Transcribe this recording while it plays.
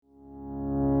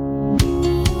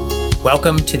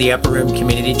Welcome to the Upper Room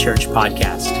Community Church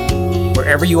podcast.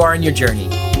 Wherever you are in your journey,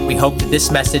 we hope that this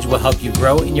message will help you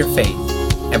grow in your faith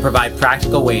and provide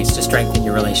practical ways to strengthen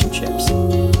your relationships.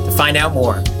 To find out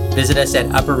more, visit us at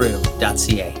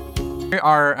upperroom.ca. We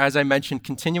are, as I mentioned,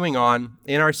 continuing on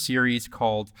in our series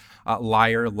called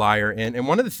Liar, Liar. And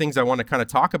one of the things I want to kind of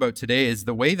talk about today is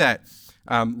the way that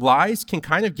lies can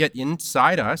kind of get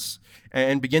inside us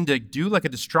and begin to do like a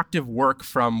destructive work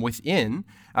from within,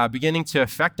 beginning to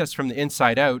affect us from the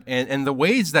inside out. And the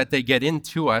ways that they get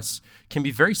into us can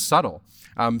be very subtle.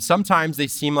 Sometimes they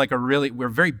seem like we're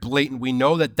very blatant. We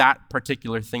know that that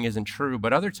particular thing isn't true,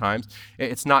 but other times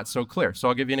it's not so clear. So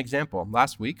I'll give you an example.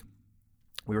 Last week,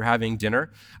 we were having dinner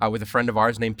with a friend of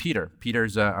ours named Peter.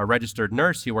 Peter's a registered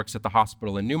nurse. He works at the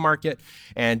hospital in Newmarket.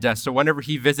 And so whenever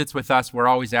he visits with us, we're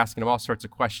always asking him all sorts of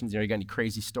questions. You got any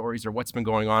crazy stories or what's been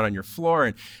going on your floor?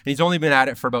 And he's only been at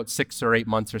it for about 6 or 8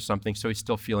 months or something, so he's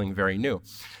still feeling very new.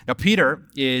 Now, Peter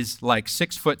is like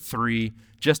 6'3",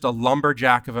 just a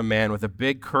lumberjack of a man with a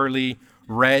big curly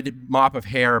red mop of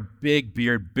hair, big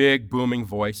beard, big booming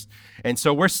voice. And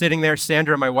so we're sitting there.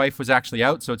 Sandra, my wife, was actually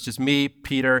out. So it's just me,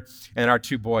 Peter, and our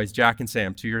 2 boys, Jack and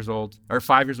Sam, 5 years old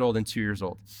and 2 years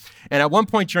old. And at one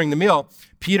point during the meal,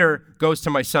 Peter goes to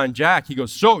my son, Jack. He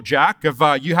goes, "So, Jack, have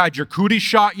you had your cootie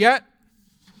shot yet?"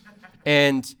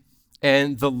 And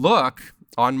the look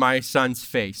on my son's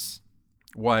face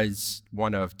was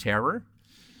one of terror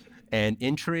and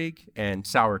intrigue and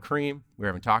sour cream. We were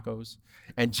having tacos.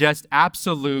 And just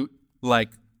absolute, like,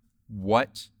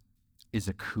 what is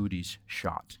a cooties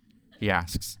shot? He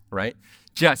asks, right?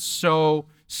 Just so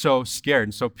scared.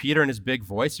 And so Peter in his big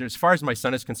voice, as far as my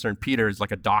son is concerned, Peter is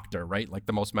like a doctor, right? Like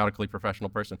the most medically professional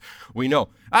person we know.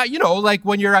 Like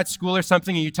when you're at school or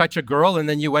something and you touch a girl and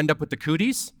then you end up with the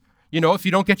cooties, if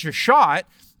you don't get your shot,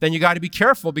 then you got to be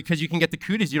careful because you can get the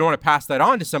cooties. You don't want to pass that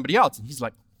on to somebody else. And he's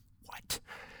like, what?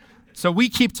 So we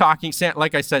keep talking.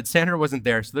 Like I said, Sandra wasn't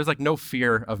there, so there's like no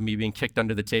fear of me being kicked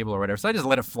under the table or whatever. So I just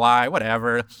let it fly,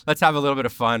 whatever. Let's have a little bit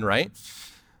of fun, right?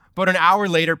 But an hour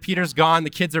later, Peter's gone.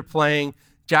 The kids are playing.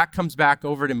 Jack comes back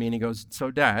over to me and he goes, "So,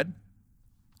 Dad,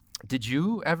 did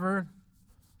you ever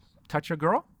touch a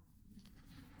girl?"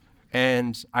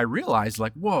 And I realized,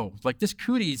 like, whoa, like this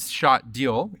cooties shot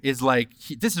deal is like,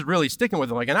 this is really sticking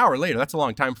with him. Like an hour later, that's a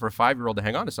long time for a 5-year-old to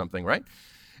hang on to something, right?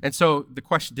 And so the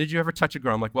question, did you ever touch a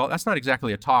girl? I'm like, well, that's not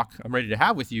exactly a talk I'm ready to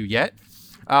have with you yet.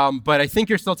 But I think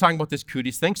you're still talking about this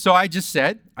cooties thing. So I just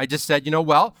said,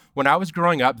 well, when I was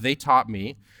growing up, they taught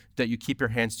me that you keep your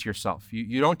hands to yourself.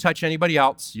 You don't touch anybody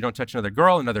else. You don't touch another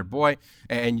girl, another boy,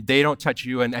 and they don't touch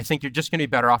you. And I think you're just going to be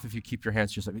better off if you keep your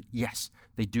hands to yourself. Yes,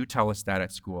 they do tell us that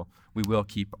at school.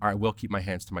 I will keep my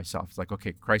hands to myself. It's like,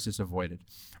 okay, crisis avoided,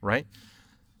 right?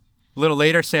 A little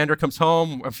later, Sandra comes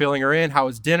home. I'm filling her in. How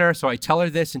was dinner? So I tell her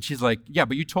this, and she's like, "Yeah,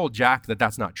 but you told Jack that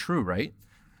that's not true, right?"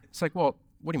 It's like, "Well,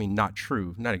 what do you mean not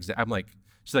true? Not exactly." I'm like,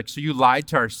 she's like, "So you lied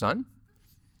to our son?"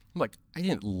 I'm like, "I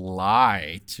didn't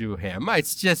lie to him.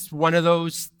 It's just one of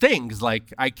those things.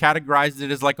 Like I categorized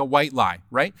it as like a white lie,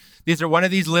 right? These are one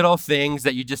of these little things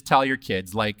that you just tell your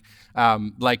kids, like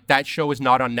that show is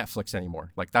not on Netflix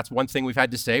anymore. Like that's one thing we've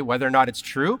had to say, whether or not it's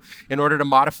true, in order to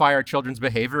modify our children's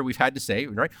behavior, we've had to say,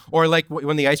 right? Or like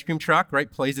when the ice cream truck,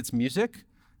 right, plays its music,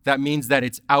 that means that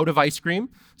it's out of ice cream.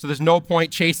 So there's no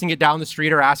point chasing it down the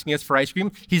street or asking us for ice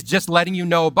cream. He's just letting you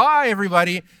know, bye,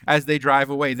 everybody, as they drive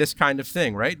away. This kind of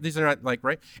thing, right? These are not like,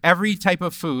 right? Every type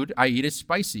of food I eat is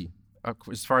spicy,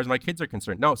 as far as my kids are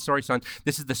concerned. No, sorry, son.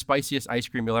 This is the spiciest ice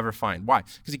cream you'll ever find. Why?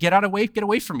 Because get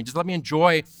away from me. Just let me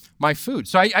enjoy my food.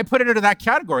 So I put it into that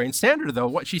category. And Sandra, though,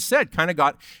 what she said kind of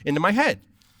got into my head,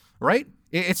 right?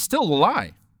 It's still a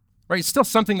lie. Right? It's still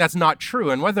something that's not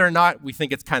true. And whether or not we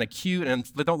think it's kind of cute, and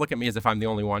don't look at me as if I'm the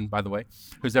only one, by the way,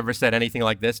 who's ever said anything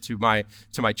like this to my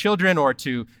children or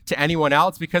to anyone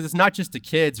else, because it's not just to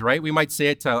kids, right? We might say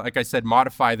it to, like I said,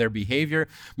 modify their behavior.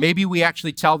 Maybe we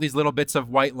actually tell these little bits of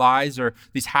white lies or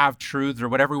these half-truths or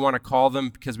whatever we want to call them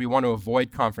because we want to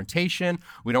avoid confrontation.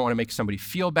 We don't want to make somebody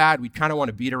feel bad. We kind of want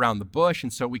to beat around the bush.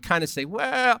 And so we kind of say,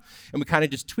 well, and we kind of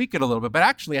just tweak it a little bit. But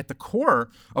actually at the core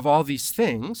of all these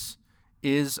things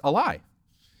is a lie.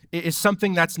 It is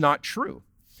something that's not true.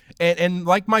 And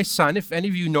like my son, if any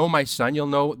of you know my son, you'll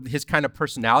know his kind of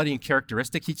personality and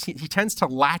characteristic. He tends to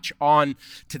latch on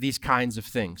to these kinds of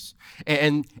things.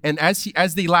 And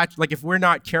as they latch, like if we're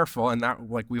not careful, and that,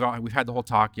 like we've had the whole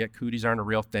talk, yet cooties aren't a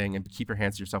real thing, and keep your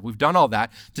hands to yourself. We've done all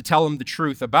that to tell him the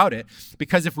truth about it,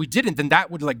 because if we didn't, then that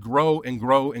would like grow and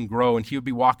grow and grow, and he would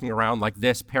be walking around like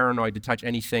this, paranoid to touch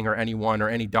anything or anyone or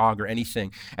any dog or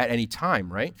anything at any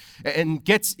time, right? And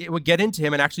it would get into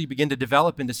him and actually begin to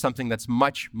develop into something that's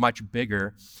much much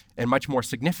bigger and much more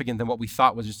significant than what we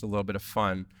thought was just a little bit of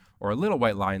fun or a little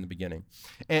white lie in the beginning.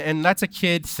 And that's a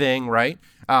kid thing, right?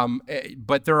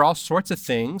 But there are all sorts of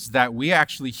things that we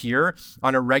actually hear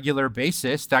on a regular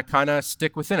basis that kind of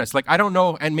stick within us. Like, I don't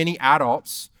know many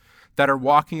adults that are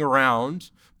walking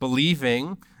around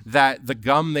believing that the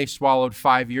gum they swallowed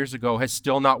 5 years ago has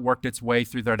still not worked its way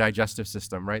through their digestive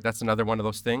system, right? That's another one of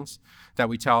those things that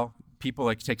we tell people,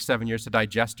 like, it takes 7 years to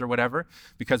digest or whatever,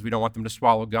 because we don't want them to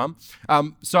swallow gum.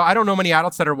 So I don't know many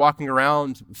adults that are walking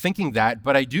around thinking that,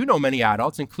 but I do know many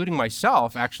adults, including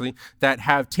myself, actually, that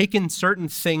have taken certain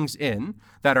things in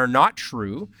that are not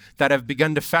true, that have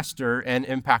begun to fester and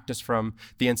impact us from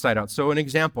the inside out. So an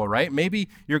example, right? Maybe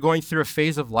you're going through a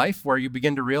phase of life where you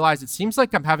begin to realize, it seems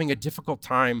like I'm having a difficult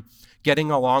time getting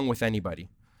along with anybody.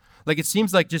 Like, it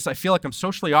seems like I feel like I'm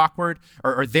socially awkward,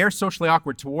 or they're socially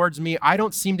awkward towards me. I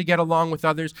don't seem to get along with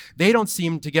others. They don't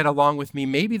seem to get along with me.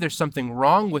 Maybe there's something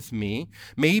wrong with me.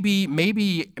 Maybe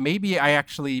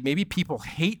people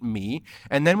hate me.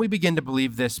 And then we begin to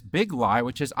believe this big lie,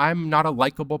 which is I'm not a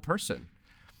likable person.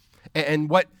 And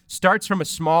what starts from a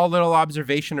small little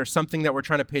observation or something that we're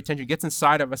trying to pay attention, gets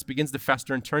inside of us, begins to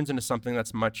fester and turns into something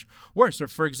that's much worse. Or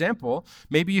for example,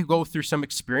 maybe you go through some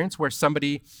experience where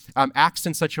somebody acts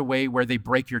in such a way where they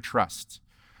break your trust,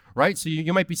 right? So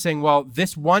you might be saying, well,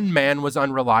 this one man was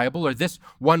unreliable, or this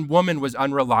one woman was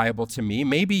unreliable to me.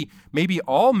 Maybe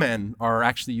all men are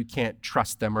actually, you can't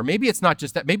trust them. Or maybe it's not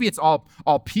just that. Maybe it's all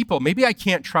people. Maybe I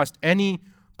can't trust any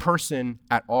person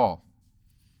at all.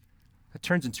 That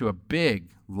turns into a big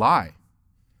lie.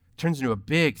 It turns into a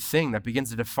big thing that begins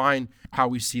to define how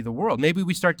we see the world. Maybe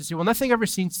we start to see, well, nothing ever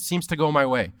seems to go my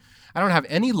way. I don't have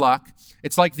any luck.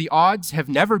 It's like the odds have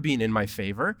never been in my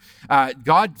favor.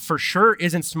 God for sure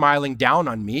isn't smiling down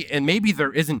on me, and maybe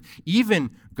there isn't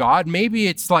even God. Maybe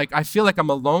it's like I feel like I'm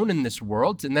alone in this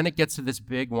world, and then it gets to this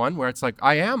big one where it's like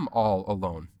I am all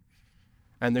alone,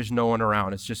 and there's no one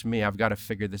around. It's just me. I've got to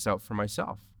figure this out for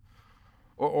myself.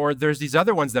 Or there's these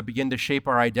other ones that begin to shape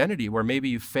our identity, where maybe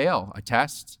you fail a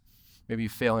test, maybe you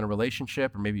fail in a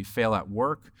relationship, or maybe you fail at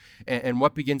work. And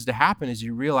what begins to happen is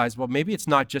you realize, well, maybe it's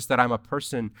not just that I'm a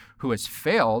person who has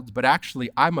failed, but actually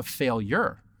I'm a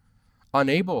failure,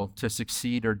 unable to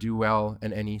succeed or do well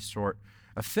in any sort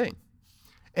of thing.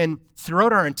 And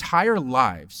throughout our entire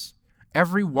lives,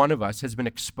 every one of us has been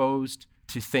exposed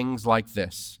to things like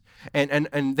this. And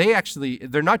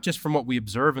they're not just from what we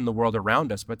observe in the world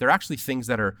around us, but they're actually things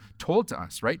that are told to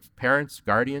us, right? Parents,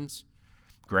 guardians,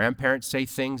 grandparents say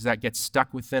things that get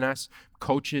stuck within us.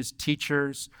 Coaches,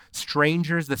 teachers,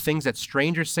 strangers, the things that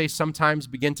strangers say sometimes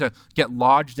begin to get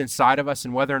lodged inside of us,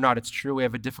 and whether or not it's true, we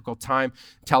have a difficult time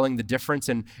telling the difference,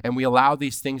 and we allow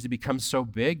these things to become so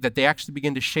big that they actually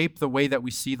begin to shape the way that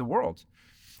we see the world.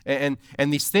 And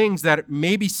these things that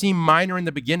maybe seem minor in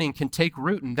the beginning can take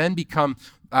root and then become,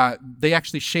 they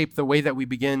actually shape the way that we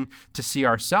begin to see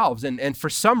ourselves. And for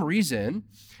some reason,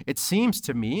 it seems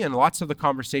to me, and lots of the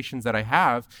conversations that I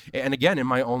have, and again, in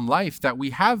my own life, that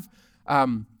we have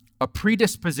a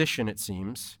predisposition, it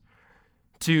seems,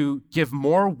 to give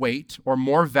more weight or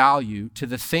more value to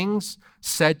the things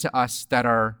said to us that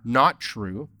are not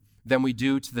true than we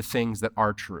do to the things that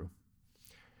are true.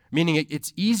 Meaning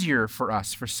it's easier for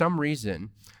us, for some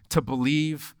reason, to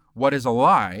believe what is a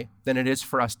lie than it is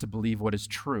for us to believe what is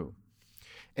true.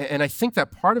 And I think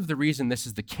that part of the reason this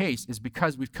is the case is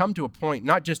because we've come to a point,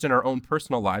 not just in our own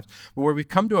personal lives, but where we've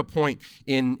come to a point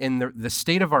in the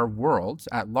state of our world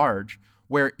at large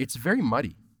where it's very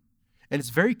muddy and it's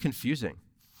very confusing.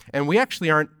 And we actually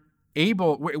have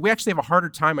a harder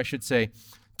time, I should say,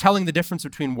 telling the difference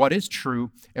between what is true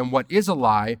and what is a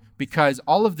lie, because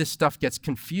all of this stuff gets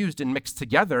confused and mixed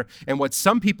together, and what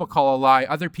some people call a lie,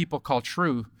 other people call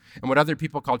true, and what other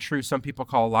people call true, some people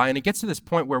call a lie. And it gets to this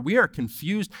point where we are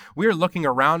confused, we are looking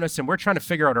around us, and we're trying to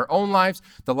figure out our own lives,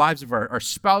 the lives of our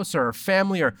spouse or our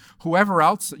family or whoever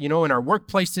else, in our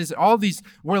workplaces, all these,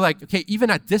 we're like, okay, even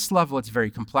at this level, it's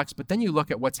very complex, but then you look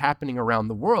at what's happening around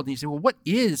the world, and you say, well, what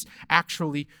is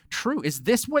actually true? Is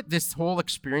this what this whole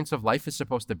experience of life is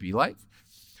supposed to be like?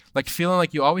 Like feeling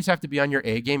like you always have to be on your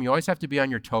A game, you always have to be on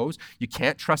your toes, you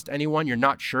can't trust anyone, you're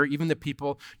not sure, even the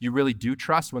people you really do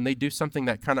trust, when they do something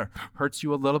that kind of hurts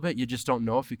you a little bit, you just don't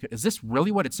know if you could. Is this really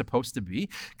what it's supposed to be?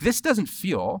 This doesn't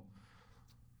feel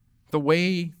the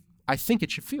way I think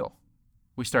it should feel,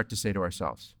 we start to say to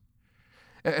ourselves.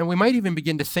 And we might even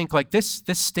begin to think like this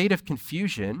state of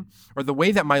confusion, or the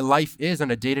way that my life is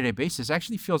on a day-to-day basis,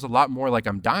 actually feels a lot more like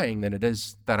I'm dying than it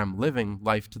is that I'm living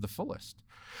life to the fullest.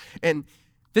 And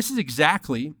this is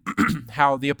exactly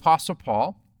how the Apostle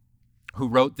Paul, who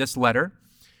wrote this letter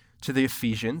to the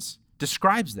Ephesians,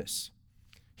 describes this.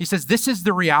 He says, this is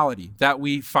the reality that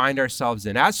we find ourselves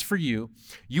in. As for you,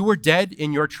 you were dead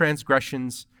in your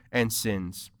transgressions and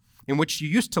sins, in which you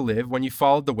used to live when you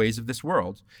followed the ways of this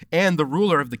world and the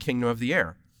ruler of the kingdom of the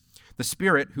air, the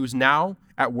spirit who's now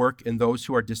at work in those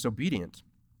who are disobedient.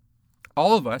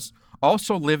 All of us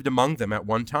also lived among them at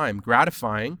one time,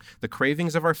 gratifying the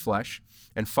cravings of our flesh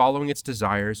and following its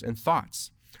desires and thoughts.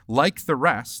 Like the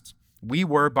rest, we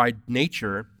were by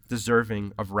nature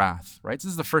deserving of wrath, right?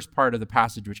 This is the first part of the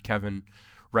passage which Kevin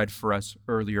read for us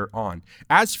earlier on.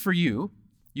 As for you,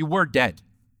 you were dead,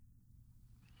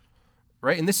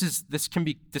 right? And this can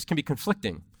be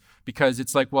conflicting because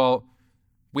it's like, well,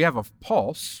 we have a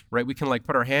pulse, right? We can like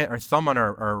put our thumb on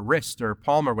our wrist or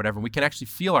palm or whatever. And we can actually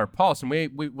feel our pulse. And we're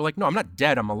like, no, I'm not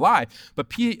dead, I'm alive. But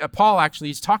Paul actually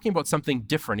is talking about something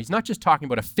different. He's not just talking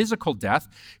about a physical death.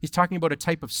 He's talking about a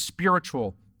type of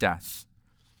spiritual death.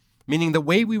 Meaning the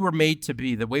way we were made to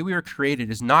be, the way we were created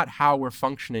is not how we're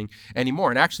functioning anymore.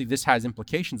 And actually this has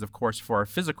implications, of course, for our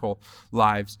physical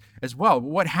lives as well. But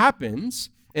what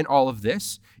happens in all of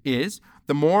this is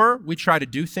the more we try to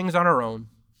do things on our own,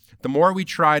 the more we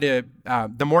try to,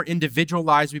 the more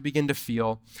individualized we begin to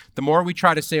feel, the more we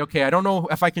try to say, okay, I don't know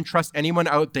if I can trust anyone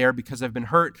out there because I've been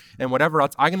hurt and whatever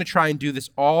else. I'm going to try and do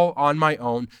this all on my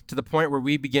own, to the point where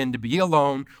we begin to be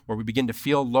alone, where we begin to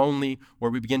feel lonely, where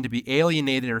we begin to be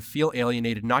alienated or feel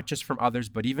alienated, not just from others,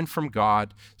 but even from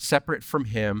God, separate from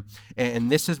Him. And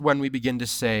this is when we begin to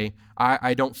say,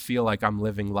 I don't feel like I'm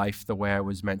living life the way I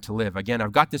was meant to live. Again,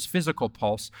 I've got this physical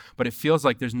pulse, but it feels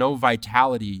like there's no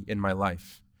vitality in my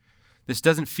life. This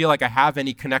doesn't feel like I have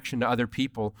any connection to other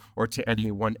people or to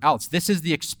anyone else. This is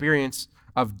the experience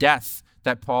of death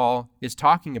that Paul is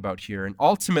talking about here. And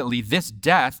ultimately, this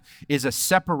death is a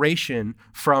separation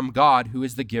from God, who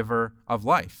is the giver of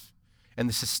life and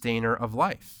the sustainer of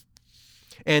life.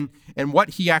 And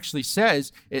what he actually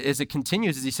says as it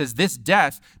continues is he says, this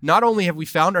death, not only have we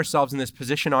found ourselves in this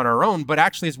position on our own, but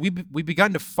actually as we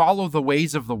begun to follow the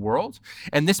ways of the world,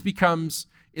 and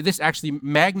this actually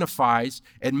magnifies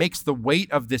and makes the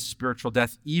weight of this spiritual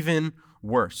death even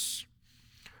worse.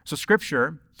 So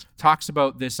Scripture talks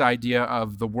about this idea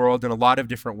of the world in a lot of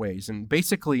different ways. And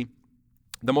basically,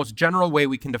 the most general way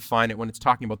we can define it when it's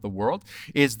talking about the world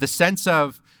is the sense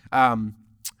of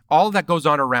all that goes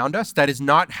on around us that is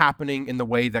not happening in the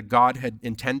way that God had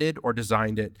intended or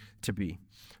designed it to be.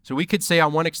 So we could say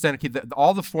on one extent, okay,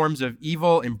 all the forms of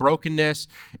evil and brokenness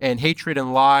and hatred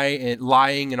and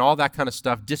lying and all that kind of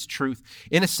stuff, distruth,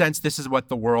 in a sense, this is what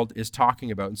the world is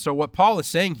talking about. And so what Paul is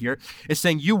saying here is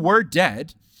saying you were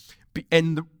dead,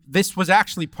 and this was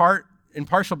actually part and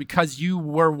partial because you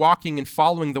were walking and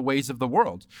following the ways of the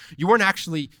world. You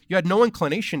had no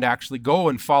inclination to actually go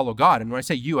and follow God. And when I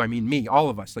say you, I mean me, all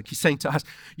of us. Like he's saying to us,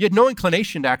 you had no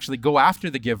inclination to actually go after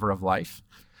the giver of life,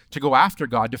 to go after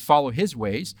God, to follow His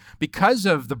ways. Because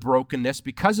of the brokenness,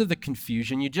 because of the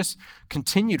confusion, you just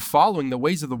continued following the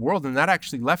ways of the world, and that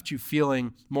actually left you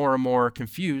feeling more and more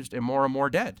confused and more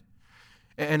dead.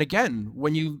 And again,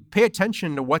 when you pay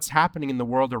attention to what's happening in the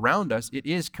world around us, it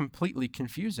is completely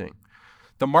confusing.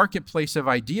 The marketplace of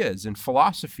ideas and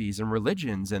philosophies and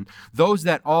religions, and those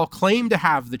that all claim to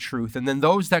have the truth, and then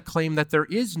those that claim that there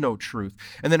is no truth.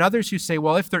 And then others who say,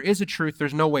 well, if there is a truth,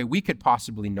 there's no way we could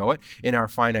possibly know it in our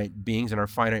finite beings and our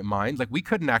finite minds. Like we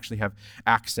couldn't actually have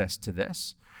access to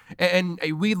this. And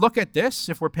we look at this,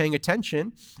 if we're paying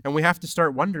attention, and we have to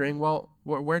start wondering, well,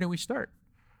 where do we start?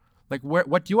 Like,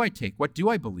 what do I take? What do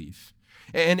I believe?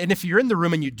 And if you're in the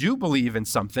room and you do believe in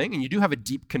something and you do have a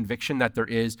deep conviction that there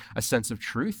is a sense of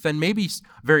truth, then maybe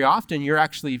very often you're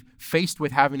actually faced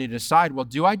with having to decide, well,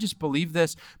 do I just believe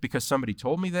this because somebody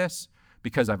told me this?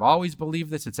 Because I've always believed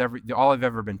this, it's all I've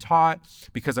ever been taught,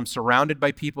 because I'm surrounded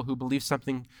by people who believe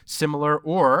something similar,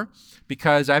 or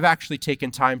because I've actually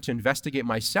taken time to investigate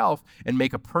myself and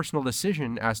make a personal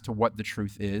decision as to what the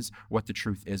truth is, what the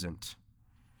truth isn't.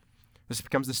 This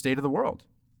becomes the state of the world.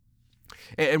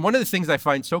 And one of the things I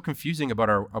find so confusing about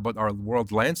our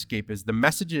world landscape is the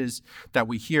messages that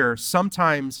we hear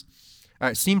sometimes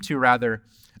seem to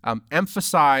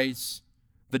emphasize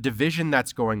the division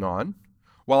that's going on,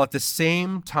 while at the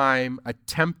same time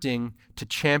attempting to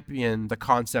champion the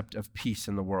concept of peace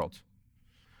in the world.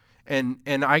 And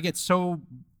I get so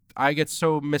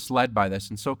misled by this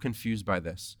and so confused by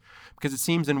this, because it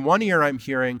seems in one ear I'm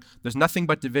hearing there's nothing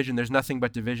but division,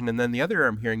 and then the other ear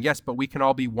I'm hearing, yes, but we can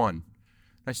all be one.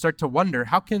 I start to wonder,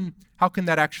 how can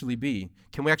that actually be?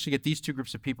 Can we actually get these two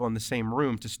groups of people in the same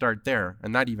room to start there?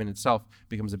 And that even itself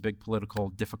becomes a big political,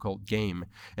 difficult game.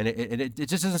 And it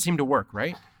just doesn't seem to work,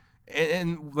 right?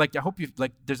 And like, I hope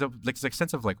there's a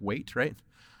sense of weight, right?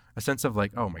 A sense of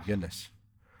oh my goodness.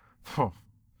 Oh,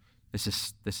 This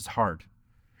is hard.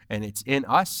 And it's in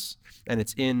us, and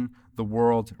it's in the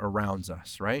world around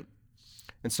us, right?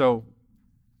 And so,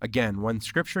 again, when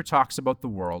Scripture talks about the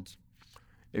world,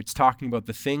 it's talking about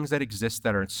the things that exist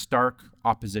that are in stark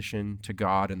opposition to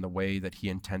God and the way that he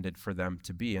intended for them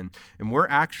to be. And we're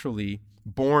actually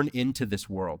born into this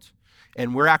world.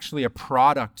 And we're actually a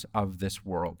product of this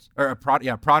world, or a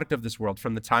product of this world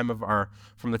from the time of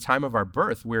our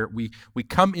birth, where we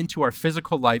come into our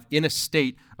physical life in a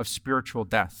state of spiritual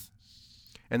death.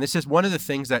 And this is one of the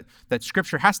things that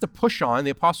Scripture has to push on.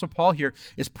 The Apostle Paul here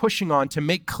is pushing on to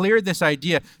make clear this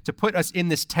idea, to put us in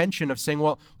this tension of saying,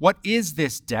 well, what is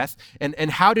this death? And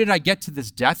how did I get to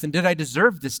this death? And did I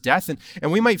deserve this death?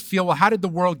 And we might feel, well, how did the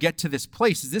world get to this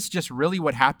place? Is this just really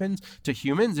what happens to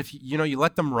humans? If you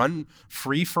let them run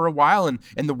free for a while and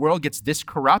the world gets this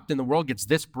corrupt and the world gets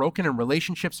this broken and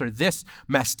relationships are this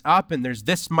messed up and there's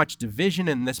this much division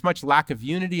and this much lack of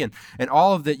unity and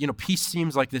all of the, peace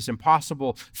seems like this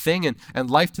impossible thing and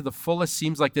life to the fullest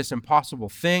seems like this impossible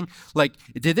thing. Like,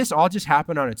 did this all just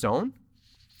happen on its own?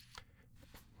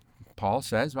 Paul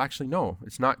says, well, actually, no,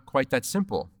 it's not quite that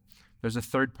simple. There's a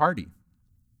third party.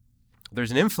 There's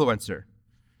an influencer.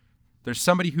 There's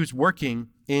somebody who's working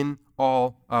in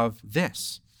all of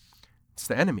this. It's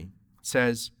the enemy. It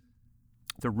says,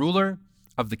 the ruler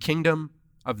of the kingdom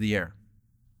of the air.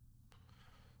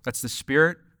 That's the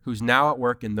spirit who's now at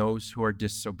work in those who are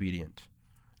disobedient.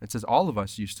 It says all of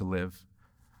us used to live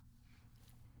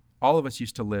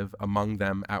among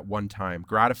them at one time,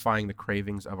 gratifying the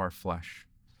cravings of our flesh.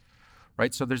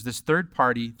 Right? So there's this third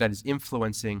party that is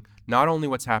influencing not only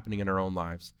what's happening in our own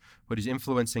lives, but is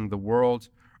influencing the world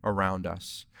around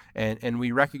us. And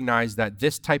we recognize that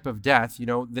this type of death,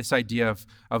 this idea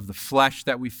of the flesh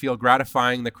that we feel,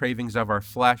 gratifying the cravings of our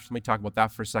flesh. Let me talk about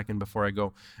that for a second before I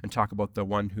go and talk about the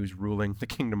one who's ruling the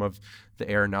kingdom of the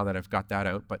air now that I've got that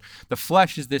out. But the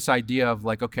flesh is this idea of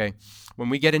like, okay, when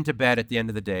we get into bed at the end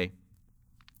of the day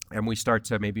and we start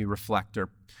to maybe reflect or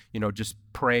just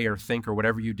pray or think or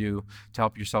whatever you do to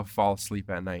help yourself fall asleep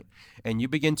at night. And you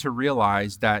begin to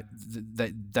realize that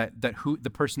who the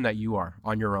person that you are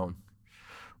on your own.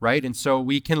 Right? And so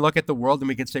we can look at the world and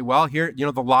we can say, well, here,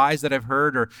 the lies that I've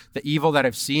heard or the evil that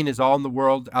I've seen is all in the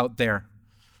world out there.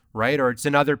 Right? Or it's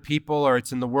in other people or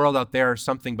it's in the world out there or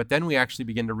something. But then we actually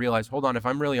begin to realize, hold on, if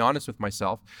I'm really honest with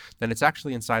myself, then it's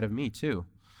actually inside of me too.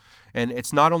 And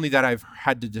it's not only that I've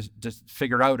had to just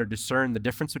figure out or discern the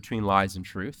difference between lies and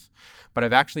truth, but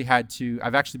I've actually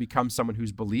become someone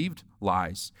who's believed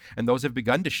lies, and those have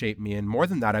begun to shape me. And more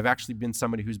than that, I've actually been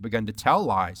somebody who's begun to tell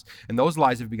lies, and those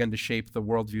lies have begun to shape the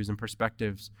worldviews and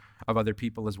perspectives of other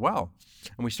people as well.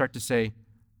 And we start to say,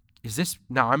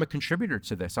 now I'm a contributor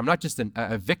to this. I'm not just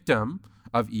a victim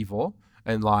of evil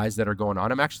and lies that are going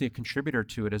on. I'm actually a contributor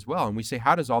to it as well. And we say,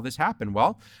 how does all this happen?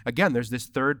 Well, again, there's this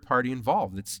third party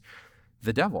involved. It's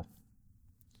the devil,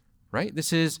 right?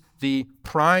 This is the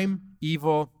prime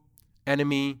evil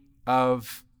enemy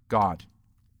of God.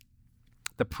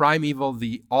 The prime evil,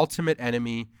 the ultimate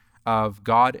enemy of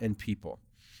God and people.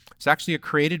 It's actually a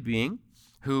created being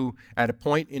who at a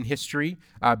point in history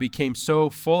became so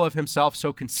full of himself,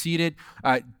 so conceited,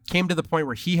 came to the point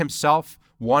where he himself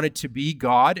wanted to be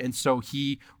God, and so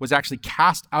he was actually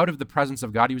cast out of the presence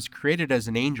of God. He was created as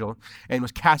an angel and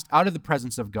was cast out of the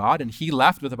presence of God, and he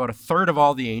left with about a third of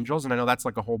all the angels, and I know that's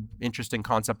like a whole interesting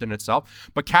concept in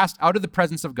itself, but cast out of the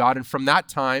presence of God, and from that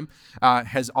time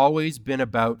has always been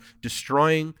about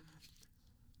destroying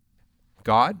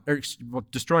God,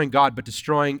 destroying God, but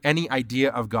destroying any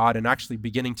idea of God and actually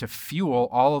beginning to fuel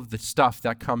all of the stuff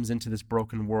that comes into this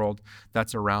broken world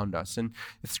that's around us. And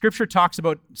Scripture talks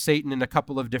about Satan in a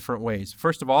couple of different ways.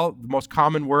 First of all, the most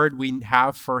common word we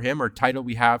have for him, or title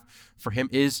we have for him,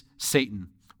 is Satan,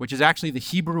 which is actually the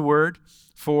Hebrew word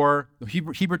for the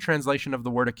Hebrew translation of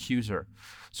the word accuser.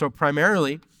 So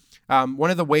primarily, one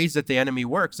of the ways that the enemy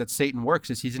works, that Satan works,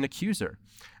 is he's an accuser.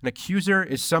 An accuser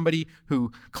is somebody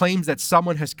who claims that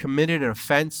someone has committed an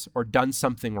offense or done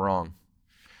something wrong.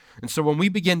 And so when we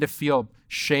begin to feel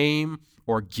shame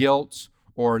or guilt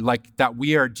or like that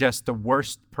we are just the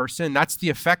worst person, that's the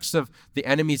effects of the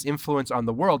enemy's influence on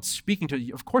the world speaking to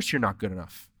you. Of course you're not good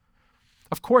enough.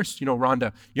 Of course,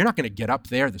 Rhonda, you're not going to get up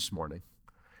there this morning.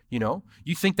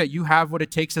 You think that you have what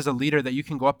it takes as a leader, that you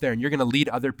can go up there and you're going to lead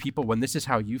other people when this is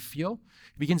how you feel.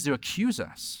 He begins to accuse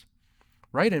us,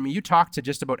 right? I mean, you talk to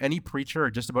just about any preacher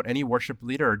or just about any worship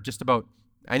leader or just about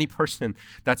any person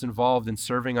that's involved in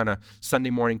serving on a Sunday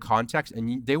morning context,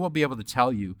 and they will be able to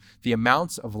tell you the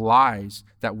amounts of lies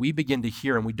that we begin to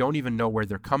hear and we don't even know where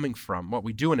they're coming from. What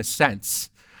we do in a sense,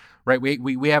 right?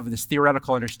 We have this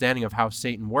theoretical understanding of how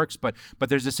Satan works, but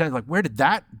there's a sense like, where did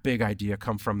that big idea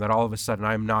come from that all of a sudden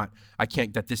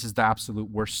that this is the absolute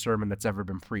worst sermon that's ever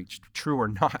been preached, true or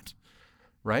not,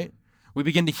 right? We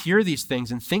begin to hear these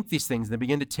things and think these things, and they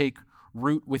begin to take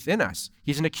root within us.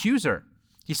 He's an accuser.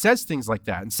 He says things like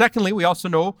that. And secondly, we also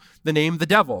know the name the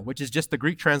devil, which is just the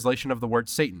Greek translation of the word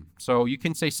Satan. So you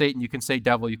can say Satan, you can say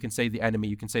devil, you can say the enemy,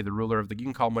 you can say the ruler you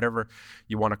can call him whatever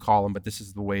you want to call him, but this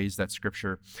is the ways that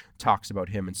Scripture talks about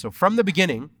him. And so from the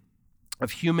beginning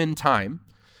of human time,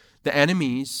 the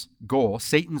enemy's goal,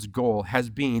 Satan's goal, has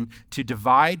been to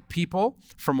divide people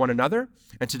from one another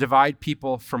and to divide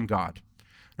people from God.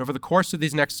 And over the course of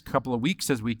these next couple of weeks,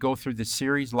 as we go through this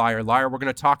series, Liar, Liar, we're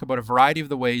going to talk about a variety of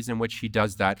the ways in which he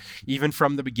does that, even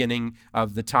from the beginning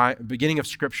of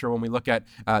Scripture, when we look at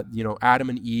Adam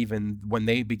and Eve and when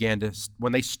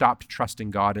they stopped trusting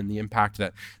God and the impact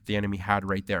that the enemy had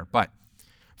right there. But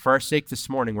for our sake this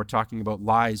morning, we're talking about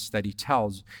lies that he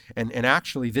tells, and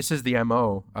actually this is the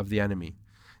MO of the enemy.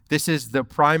 This is the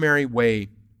primary way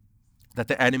that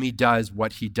the enemy does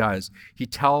what he does. He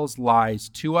tells lies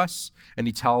to us, and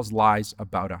he tells lies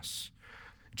about us.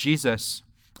 Jesus,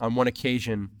 on one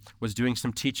occasion, was doing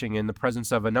some teaching in the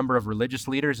presence of a number of religious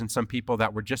leaders and some people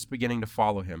that were just beginning to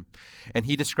follow him. And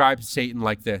he describes Satan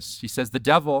like this. He says, "The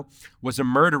devil was a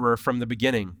murderer from the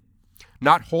beginning,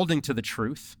 not holding to the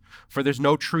truth, for there's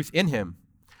no truth in him.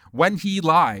 When he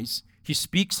lies, he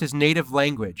speaks his native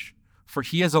language, for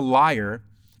he is a liar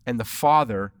and the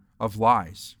father of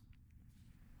lies."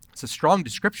 It's a strong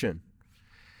description.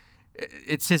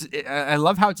 I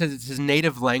love how it says it's his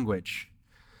native language,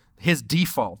 his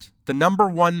default. The number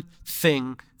one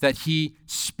thing that he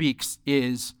speaks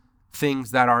is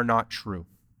things that are not true,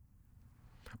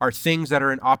 are things that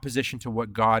are in opposition to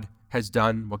what God has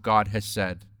done, what God has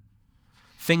said.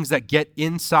 Things that get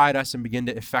inside us and begin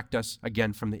to affect us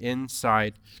again from the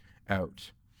inside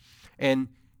out. And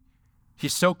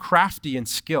he's so crafty and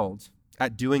skilled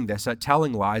at doing this, at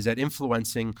telling lies, at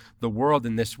influencing the world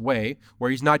in this way, where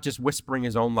he's not just whispering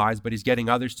his own lies, but he's getting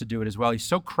others to do it as well. He's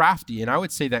so crafty. And I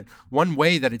would say that one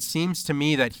way that it seems to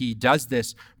me that he does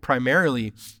this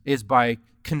primarily is by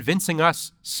convincing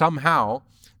us somehow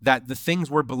that the things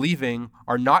we're believing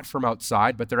are not from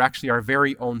outside, but they're actually our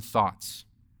very own thoughts.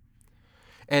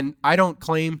 And I don't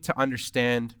claim to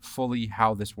understand fully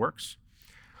how this works.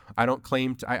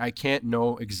 I can't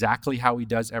know exactly how he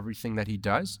does everything that he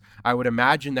does. I would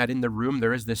imagine that in the room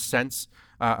there is this sense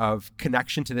of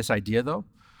connection to this idea, though,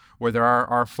 where there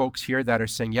are folks here that are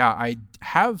saying, yeah, I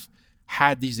have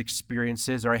had these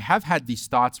experiences, or I have had these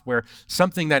thoughts where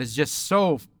something that is just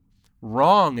so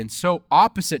wrong and so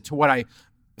opposite to what I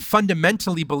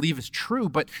fundamentally believe is true,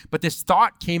 but this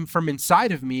thought came from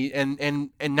inside of me,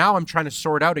 and now I'm trying to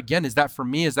sort out again, is that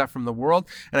from me, is that from the world?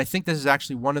 And I think this is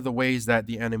actually one of the ways that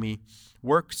the enemy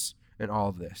works in all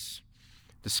of this,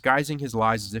 disguising his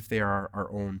lies as if they are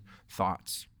our own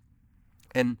thoughts.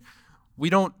 And we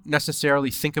don't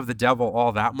necessarily think of the devil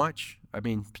all that much. I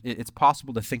mean, it's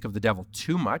possible to think of the devil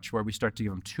too much, where we start to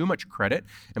give him too much credit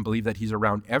and believe that he's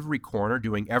around every corner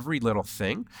doing every little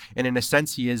thing. And in a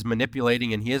sense, he is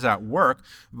manipulating and he is at work.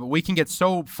 But we can get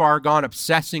so far gone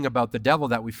obsessing about the devil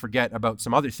that we forget about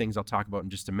some other things I'll talk about in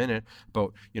just a minute,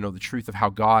 about, the truth of how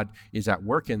God is at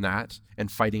work in that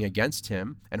and fighting against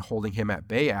him and holding him at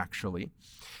bay, actually.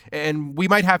 And we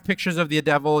might have pictures of the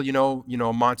devil,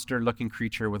 a monster-looking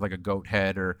creature with like a goat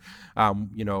head, or,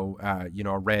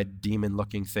 a red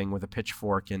demon-looking thing with a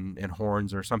pitchfork and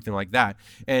horns, or something like that.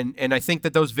 And I think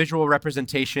that those visual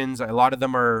representations, a lot of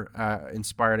them are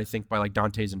inspired, I think, by like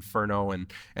Dante's Inferno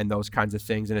and those kinds of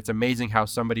things. And it's amazing how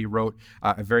somebody wrote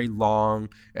a very long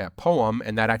poem,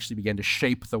 and that actually began to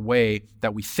shape the way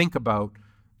that we think about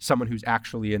someone who's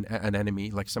actually an enemy,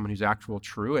 like someone who's actual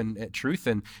truth. And it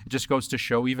just goes to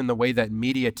show even the way that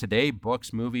media today,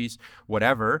 books, movies,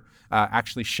 whatever,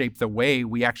 actually shape the way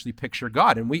we actually picture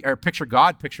God. And picture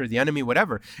God, picture the enemy,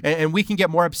 whatever. And we can get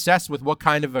more obsessed with what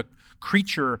kind of a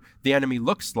creature the enemy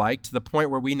looks like, to the point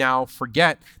where we now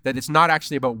forget that it's not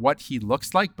actually about what he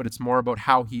looks like, but it's more about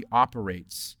how he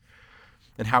operates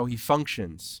and how he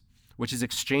functions, which is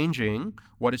exchanging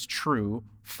what is true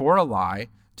for a lie,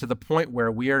 to the point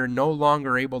where we are no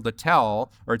longer able to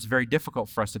tell, or it's very difficult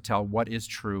for us to tell, what is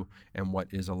true and what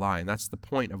is a lie. And that's the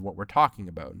point of what we're talking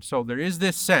about. And so there is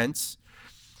this sense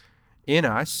in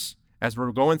us, as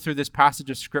we're going through this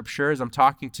passage of Scripture, as I'm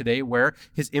talking today, where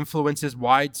his influence is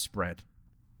widespread,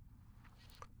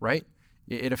 right?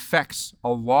 It affects a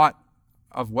lot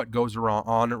of what goes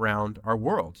on around our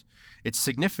world. It's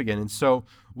significant. And so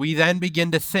we then begin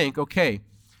to think, okay,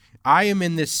 I am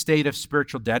in this state of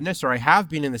spiritual deadness, or I have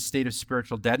been in this state of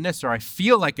spiritual deadness, or I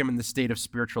feel like I'm in the state of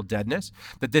spiritual deadness,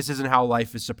 that this isn't how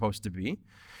life is supposed to be.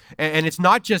 And it's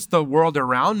not just the world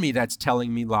around me that's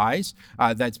telling me lies,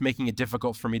 that's making it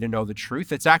difficult for me to know the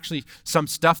truth. It's actually some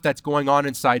stuff that's going on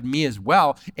inside me as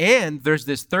well. And there's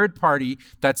this third party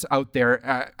that's out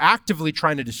there actively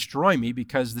trying to destroy me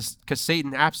because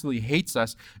Satan absolutely hates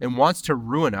us and wants to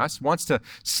ruin us, wants to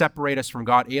separate us from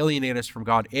God, alienate us from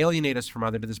God, alienate us from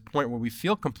others to this point where we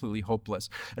feel completely hopeless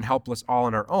and helpless all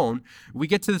on our own. We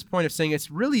get to this point of saying,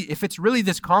 if it's really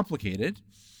this complicated,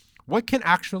 what can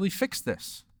actually fix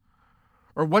this?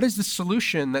 Or what is the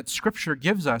solution that Scripture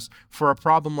gives us for a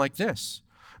problem like this?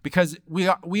 Because we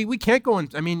can't go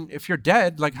and, if you're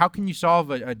dead, like how can you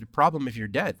solve a problem if you're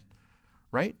dead,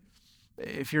 right?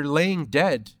 If you're laying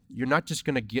dead, you're not just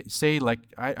going to say like,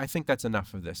 I think that's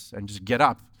enough of this and just get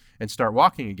up and start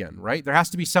walking again, right? There has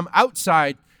to be some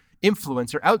outside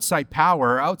influence or outside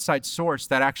power or outside source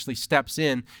that actually steps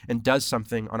in and does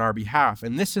something on our behalf.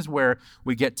 And this is where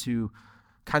we get to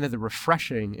kind of the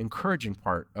refreshing, encouraging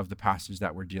part of the passage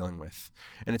that we're dealing with.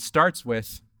 And it starts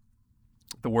with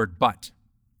the word but.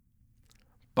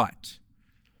 But.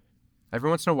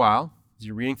 Every once in a while, as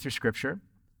you're reading through Scripture,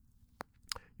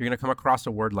 you're going to come across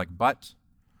a word like but,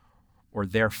 or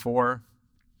therefore,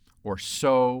 or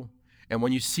so. And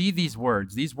when you see these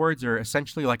words are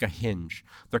essentially like a hinge.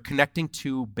 They're connecting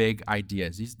two big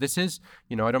ideas. This is,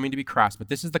 I don't mean to be crass, but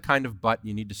this is the kind of but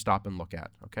you need to stop and look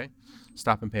at, okay?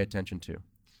 Stop and pay attention to.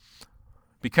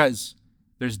 Because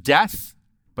there's death,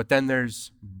 but then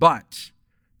there's but.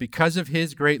 Because of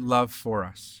his great love for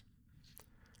us,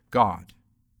 God,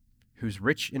 who's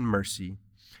rich in mercy,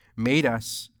 made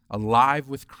us alive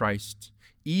with Christ,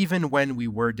 even when we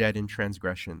were dead in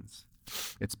transgressions.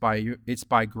 It's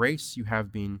by grace you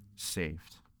have been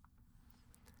saved.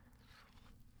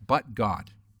 But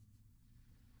God.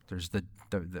 There's the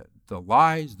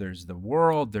lies, there's the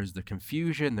world, there's the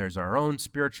confusion, there's our own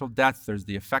spiritual death, there's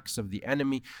the effects of the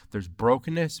enemy, there's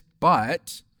brokenness,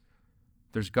 but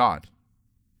there's God.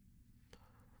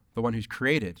 The one who's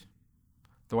created,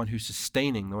 the one who's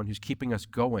sustaining, the one who's keeping us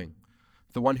going,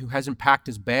 the one who hasn't packed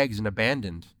his bags and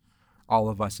abandoned all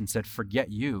of us and said, forget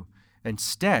you.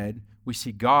 Instead, we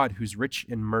see God who's rich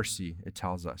in mercy, it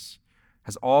tells us,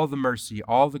 has all the mercy,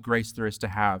 all the grace there is to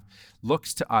have,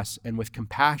 looks to us and with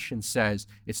compassion says,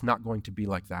 it's not going to be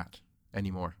like that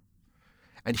anymore.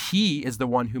 And he is the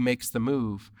one who makes the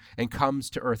move and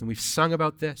comes to earth. And we've sung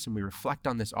about this and we reflect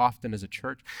on this often as a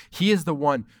church. He is the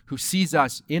one who sees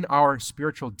us in our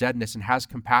spiritual deadness and has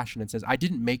compassion and says, I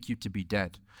didn't make you to be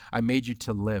dead. I made you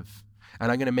to live.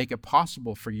 And I'm going to make it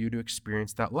possible for you to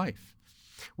experience that life.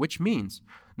 Which means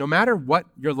no matter what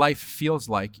your life feels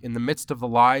like in the midst of the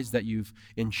lies that you've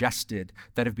ingested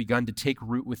that have begun to take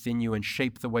root within you and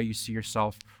shape the way you see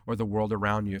yourself or the world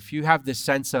around you, if you have this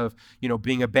sense of,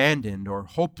 being abandoned or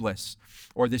hopeless,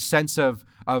 or this sense of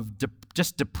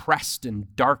just depressed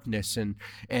and darkness, and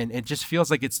it just feels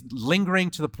like it's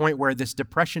lingering to the point where this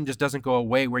depression just doesn't go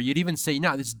away, where you'd even say,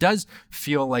 no, this does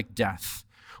feel like death.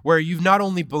 Where you've not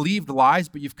only believed lies,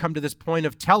 but you've come to this point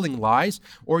of telling lies,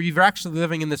 or you're actually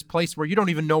living in this place where you don't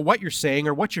even know what you're saying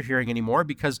or what you're hearing anymore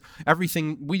because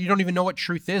you don't even know what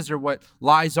truth is or what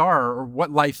lies are or what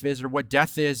life is or what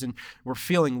death is, and we're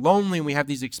feeling lonely and we have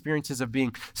these experiences of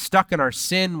being stuck in our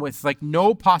sin with like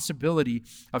no possibility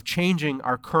of changing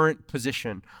our current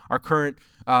position, our current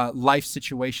life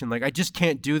situation. Like, I just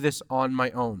can't do this on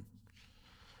my own.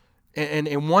 And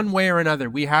in one way or another,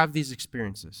 we have these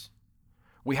experiences.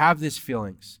 We have these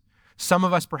feelings. Some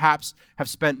of us perhaps have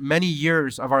spent many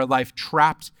years of our life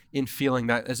trapped in feeling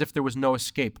that as if there was no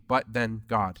escape, but then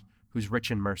God, who's rich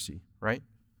in mercy, right?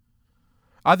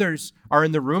 Others are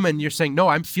in the room and you're saying, no,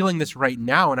 I'm feeling this right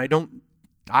now, and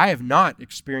I have not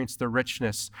experienced the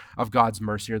richness of God's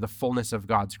mercy or the fullness of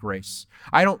God's grace.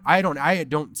 I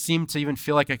don't seem to even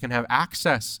feel like I can have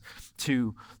access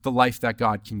to the life that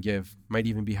God can give. Might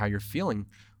even be how you're feeling.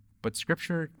 But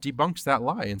Scripture debunks that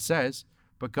lie and says,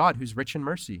 but God who's rich in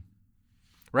mercy,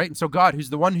 right? And so God, who's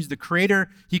the creator,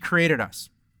 he created us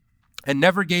and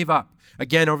never gave up.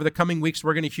 Again, over the coming weeks,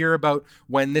 we're going to hear about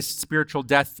when this spiritual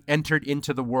death entered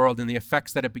into the world and the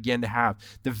effects that it began to have.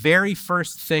 The very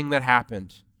first thing that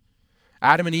happened,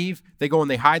 Adam and Eve, they go and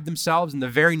they hide themselves. And the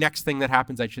very next thing that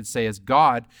happens, I should say, is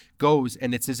God goes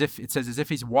and it says as if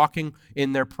he's walking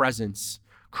in their presence,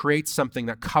 creates something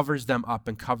that covers them up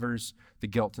and covers the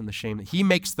guilt and the shame. That he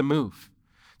makes the move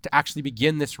to actually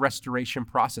begin this restoration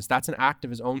process. That's an act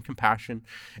of his own compassion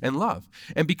and love.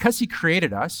 And because he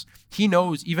created us, he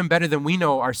knows even better than we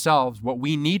know ourselves what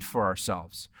we need for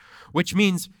ourselves, which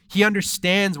means he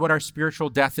understands what our spiritual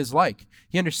death is like.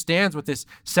 He understands what this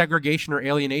segregation or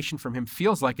alienation from him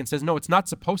feels like and says, no, it's not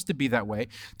supposed to be that way,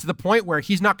 to the point where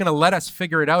he's not going to let us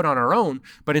figure it out on our own,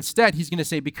 but instead he's going to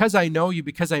say, because I know you,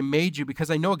 because I made you, because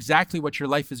I know exactly what your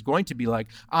life is going to be like,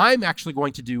 I'm actually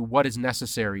going to do what is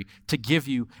necessary to give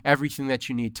you everything that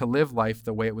you need to live life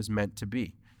the way it was meant to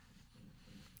be.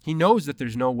 He knows that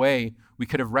there's no way we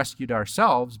could have rescued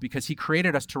ourselves because he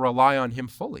created us to rely on him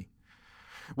fully,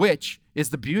 which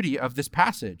is the beauty of this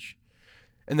passage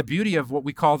and the beauty of what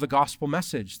we call the gospel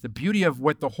message, the beauty of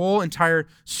what the whole entire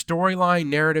storyline,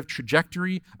 narrative,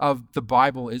 trajectory of the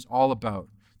Bible is all about,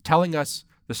 telling us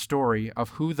the story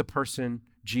of who the person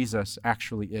Jesus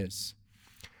actually is.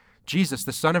 Jesus,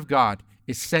 the Son of God,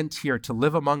 is sent here to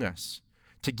live among us,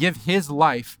 to give his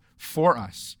life for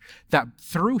us, that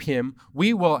through him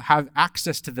we will have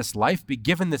access to this life, be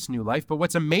given this new life. But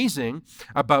what's amazing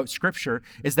about Scripture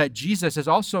is that Jesus is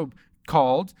also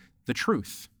called the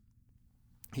truth.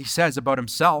 He says about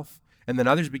himself, and then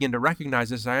others begin to recognize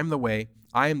this, I am the way,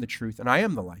 I am the truth, and I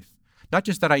am the life. Not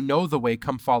just that I know the way,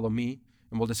 come follow me,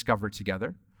 and we'll discover it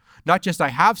together. Not just I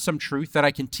have some truth that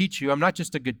I can teach you, I'm not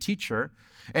just a good teacher.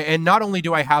 And not only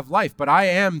do I have life, but I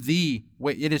am the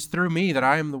way. It is through me that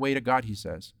I am the way to God, he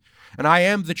says. And I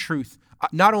am the truth,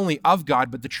 not only of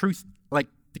God, but the truth, like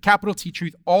the capital T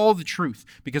truth, all the truth,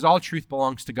 because all truth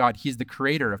belongs to God. He's the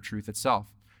creator of truth itself.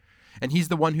 And he's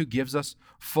the one who gives us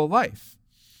full life.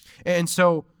 And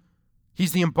so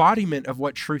he's the embodiment of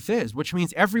what truth is, which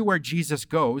means everywhere Jesus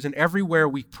goes and everywhere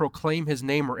we proclaim his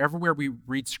name or everywhere we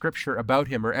read scripture about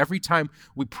him or every time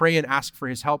we pray and ask for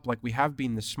his help like we have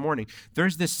been this morning,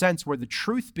 there's this sense where the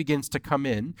truth begins to come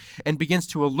in and begins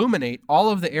to illuminate all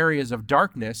of the areas of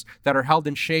darkness that are held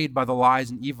in shade by the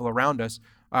lies and evil around us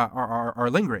are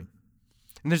lingering.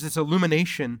 And there's this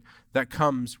illumination that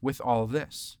comes with all of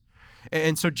this.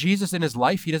 And so Jesus in his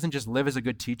life, he doesn't just live as a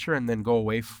good teacher and then go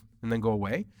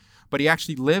away, but he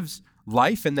actually lives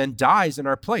life and then dies in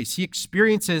our place. He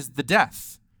experiences the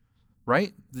death,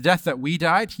 right? The death that we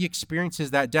died, he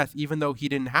experiences that death even though he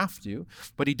didn't have to,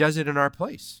 but he does it in our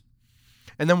place.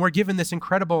 And then we're given this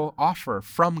incredible offer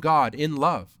from God in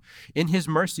love. In his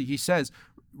mercy, he says,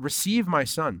 receive my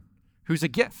son, who's a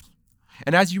gift.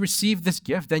 And as you receive this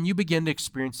gift, then you begin to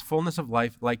experience fullness of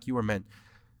life like you were meant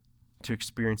to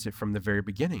experience it from the very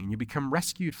beginning. And you become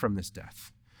rescued from this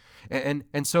death. And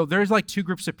so there's like two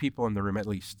groups of people in the room, at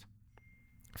least.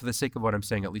 For the sake of what I'm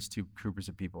saying, at least two groups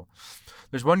of people.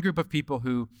 There's one group of people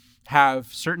who have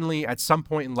certainly at some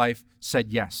point in life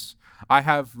said, yes, I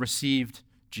have received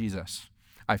Jesus.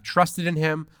 I've trusted in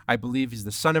him. I believe he's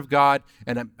the Son of God.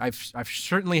 And I've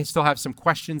certainly still have some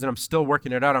questions and I'm still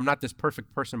working it out. I'm not this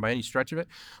perfect person by any stretch of it,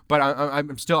 but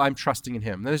I'm trusting in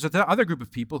him. And there's the other group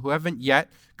of people who haven't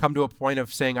yet come to a point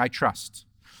of saying, I trust,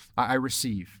 I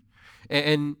receive.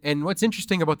 And what's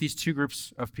interesting about these two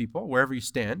groups of people, wherever you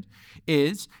stand,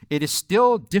 is it is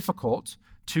still difficult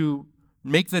to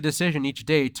make the decision each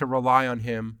day to rely on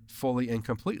him fully and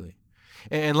completely.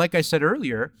 And like I said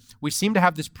earlier, we seem to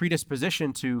have this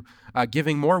predisposition to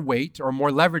giving more weight or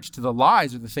more leverage to the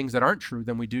lies or the things that aren't true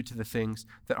than we do to the things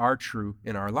that are true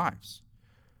in our lives.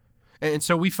 And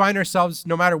so we find ourselves,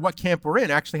 no matter what camp we're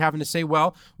in, actually having to say,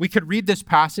 well, we could read this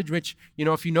passage, which,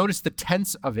 if you notice the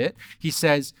tense of it, he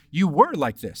says, you were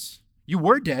like this. You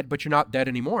were dead, but you're not dead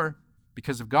anymore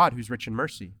because of God who's rich in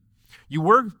mercy. You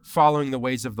were following the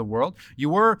ways of the world. You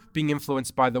were being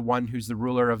influenced by the one who's the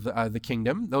ruler of the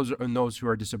kingdom, those who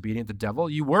are disobedient, the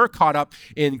devil. You were caught up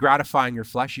in gratifying your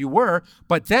flesh. You were,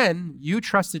 but then you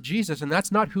trusted Jesus, and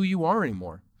that's not who you are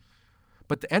anymore.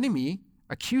 But the enemy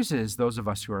accuses those of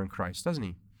us who are in Christ, doesn't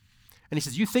he? And he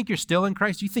says, you think you're still in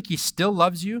Christ? You think he still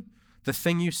loves you? The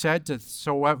thing you said to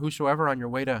whosoever on your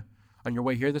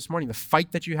way here this morning, the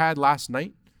fight that you had last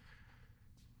night,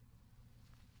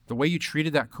 the way you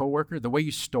treated that coworker, the way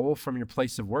you stole from your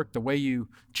place of work, the way you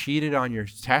cheated on your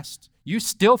test, you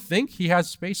still think he has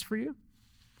space for you?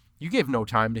 You gave no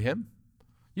time to him.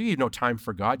 You gave no time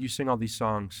for God. You sing all these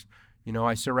songs,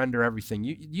 I surrender everything.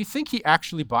 You think he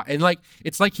actually bought, and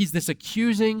it's like he's this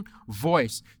accusing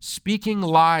voice speaking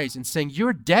lies and saying,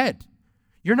 you're dead.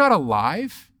 You're not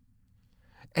alive.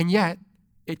 And yet,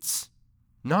 it's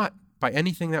not by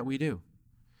anything that we do.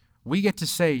 We get to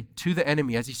say to the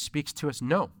enemy as he speaks to us,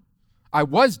 no, I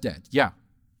was dead. Yeah.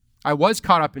 I was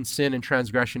caught up in sin and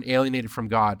transgression, alienated from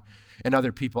God and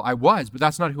other people. I was, but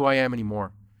that's not who I am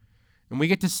anymore. And we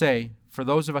get to say, for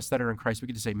those of us that are in Christ, we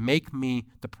get to say, make me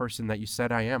the person that you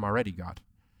said I am already, God.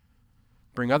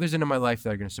 Bring others into my life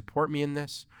that are going to support me in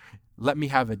this. Let me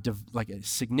have a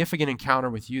significant encounter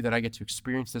with you that I get to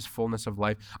experience this fullness of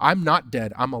life. I'm not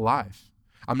dead. I'm alive.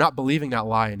 I'm not believing that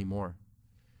lie anymore.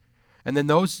 And then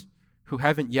those who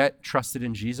haven't yet trusted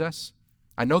in Jesus,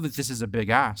 I know that this is a big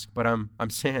ask, but I'm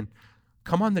saying,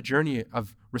 come on the journey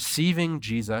of receiving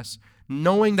Jesus,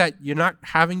 knowing that you're not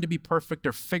having to be perfect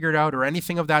or figured out or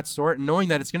anything of that sort, knowing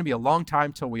that it's going to be a long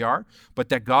time till we are, but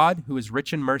that God, who is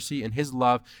rich in mercy and his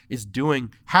love,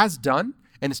 has done,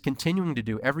 and is continuing to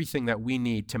do everything that we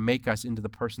need to make us into the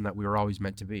person that we were always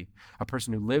meant to be, a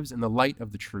person who lives in the light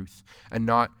of the truth and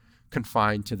not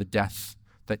confined to the death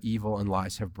that evil and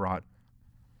lies have brought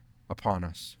upon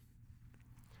us.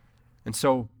 And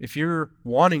so if you're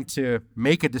wanting to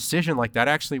make a decision like that,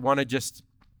 I actually want to just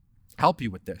help you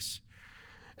with this.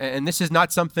 And this is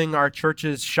not something our church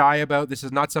is shy about. This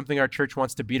is not something our church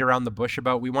wants to beat around the bush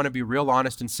about. We want to be real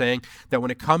honest in saying that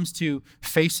when it comes to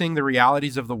facing the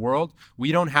realities of the world,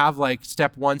 we don't have like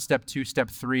step 1, step 2, step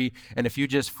 3. And if you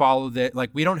just follow that,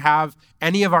 we don't have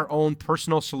any of our own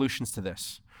personal solutions to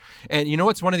this. And you know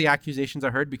what's one of the accusations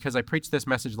I heard? Because I preached this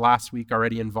message last week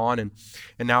already in Vaughan and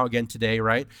now again today,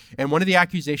 right? And one of the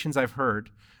accusations I've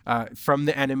heard from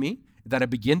the enemy that I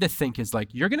begin to think is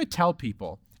you're going to tell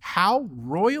people how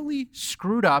royally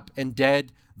screwed up and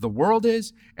dead the world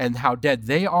is and how dead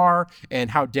they are and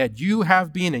how dead you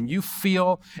have been and you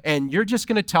feel, and you're just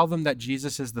going to tell them that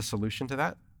Jesus is the solution to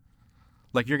that?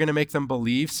 You're going to make them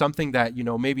believe something that,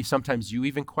 maybe sometimes you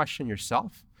even question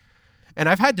yourself? And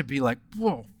I've had to be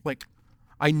whoa,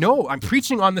 I know I'm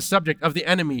preaching on the subject of the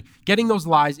enemy, getting those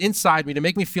lies inside me to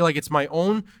make me feel like it's my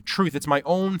own truth, it's my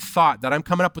own thought, that I'm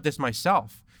coming up with this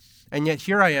myself. And yet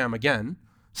here I am again,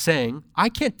 saying, I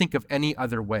can't think of any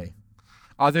other way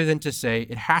other than to say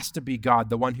it has to be God,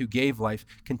 the one who gave life,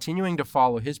 continuing to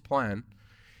follow his plan.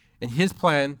 And his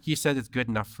plan, he said it's good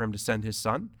enough for him to send his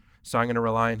son. So I'm going to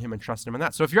rely on him and trust him in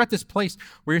that. So if you're at this place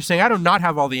where you're saying, I do not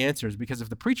have all the answers, because if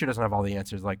the preacher doesn't have all the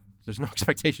answers, there's no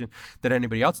expectation that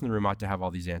anybody else in the room ought to have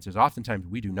all these answers. Oftentimes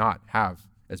we do not have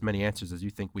as many answers as you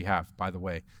think we have, by the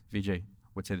way. VJ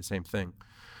would say the same thing.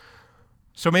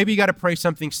 So maybe you got to pray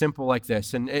something simple like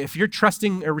this. And if you're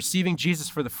trusting or receiving Jesus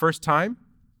for the first time,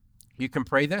 you can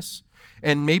pray this.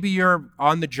 And maybe you're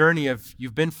on the journey of,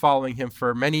 you've been following him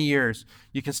for many years.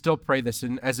 You can still pray this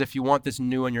as if you want this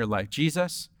new in your life.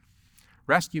 Jesus,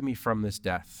 rescue me from this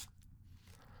death.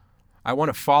 I want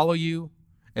to follow you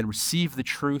and receive the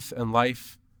truth and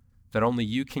life that only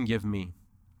you can give me.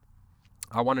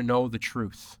 I want to know the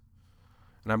truth.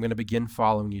 And I'm going to begin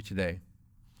following you today.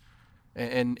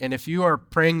 And if you are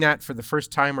praying that for the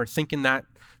first time or thinking that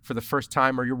for the first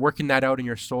time, or you're working that out in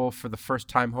your soul for the first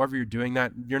time, however you're doing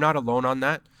that, you're not alone on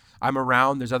that. I'm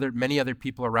around. There's many other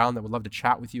people around that would love to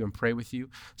chat with you and pray with you.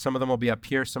 Some of them will be up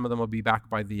here. Some of them will be back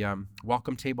by the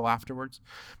welcome table afterwards,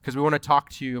 because we want to talk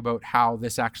to you about how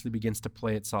this actually begins to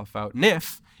play itself out. And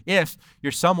if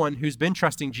you're someone who's been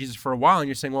trusting Jesus for a while and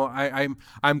you're saying, well,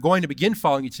 I'm going to begin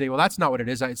following you today. Well, that's not what it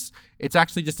is. It's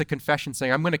actually just a confession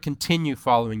saying, I'm going to continue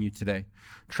following you today,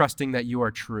 trusting that you are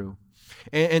true.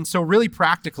 And so really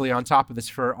practically on top of this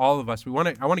for all of us, I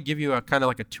want to give you a kind of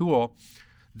like a tool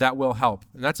that will help.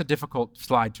 And that's a difficult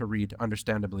slide to read,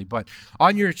 understandably. But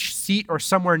on your seat or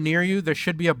somewhere near you, there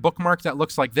should be a bookmark that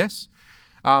looks like this.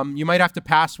 You might have to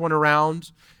pass one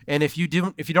around. And if you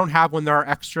don't have one, there are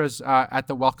extras at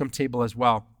the welcome table as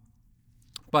well.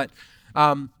 But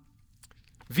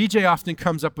VJ often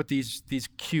comes up with these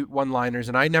cute one-liners,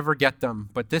 and I never get them.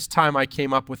 But this time I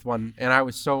came up with one, and I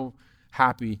was so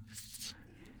happy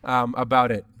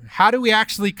about it. How do we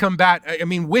actually combat,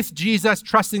 with Jesus,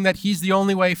 trusting that he's the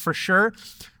only way for sure?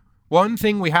 One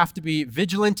thing we have to be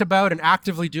vigilant about and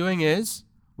actively doing is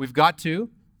we've got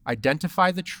to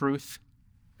identify the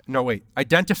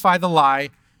lie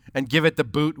and give it the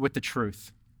boot with the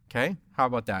truth. Okay? How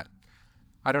about that?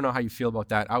 I don't know how you feel about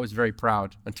that. I was very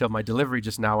proud until my delivery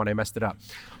just now when I messed it up.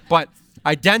 But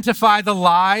identify the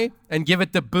lie and give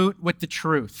it the boot with the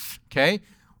truth. Okay?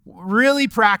 Really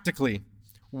practically,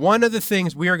 one of the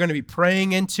things we are going to be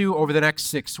praying into over the next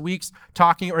 6 weeks,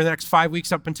 or the next 5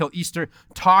 weeks up until Easter,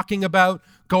 talking about,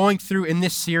 going through in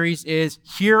this series is,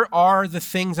 here are the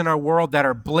things in our world that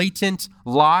are blatant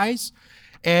lies,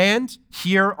 and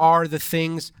here are the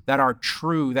things that are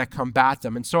true that combat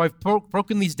them. And so I've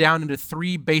broken these down into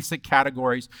 3 basic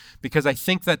categories, because I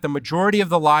think that the majority of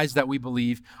the lies that we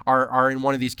believe are in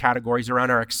one of these categories,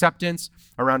 around our acceptance,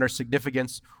 around our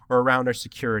significance, or around our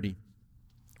security.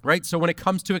 Right? So when it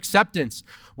comes to acceptance,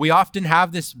 we often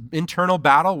have this internal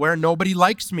battle where nobody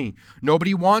likes me.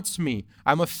 Nobody wants me.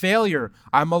 I'm a failure.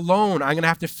 I'm alone. I'm going to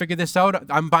have to figure this out.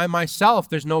 I'm by myself.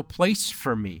 There's no place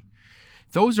for me.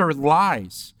 Those are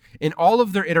lies. In all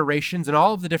of their iterations and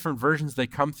all of the different versions they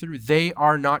come through, they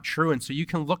are not true. And so you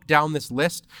can look down this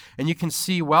list and you can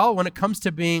see, well, when it comes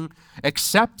to being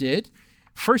accepted,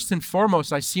 first and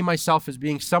foremost, I see myself as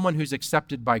being someone who's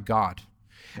accepted by God.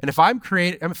 And if I'm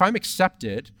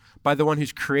accepted by the one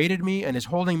who's created me and is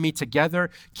holding me together,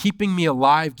 keeping me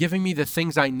alive, giving me the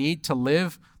things I need to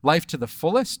live life to the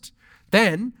fullest,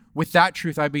 then with that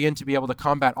truth, I begin to be able to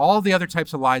combat all the other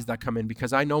types of lies that come in,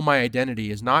 because I know my identity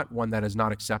is not one that is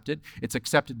not accepted. It's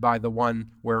accepted by the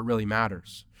one where it really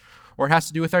matters. Or it has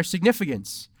to do with our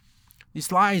significance.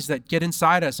 These lies that get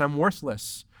inside us, I'm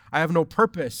worthless. I have no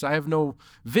purpose. I have no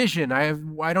vision. I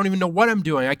don't even know what I'm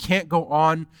doing. I can't go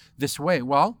on this way.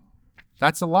 Well,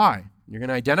 that's a lie. You're going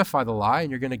to identify the lie and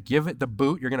you're going to give it the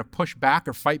boot. You're going to push back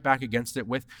or fight back against it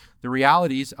with the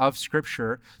realities of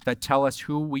Scripture that tell us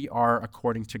who we are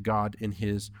according to God in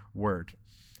His Word.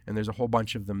 And there's a whole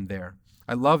bunch of them there.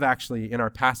 I love actually in our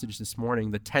passage this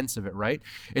morning, the tense of it, right?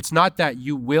 It's not that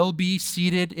you will be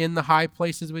seated in the high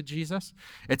places with Jesus.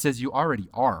 It says you already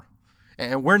are.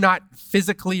 And we're not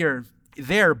physically or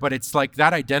there, but it's like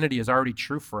that identity is already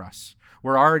true for us.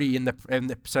 We're already in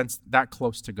the sense that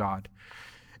close to God.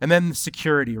 And then the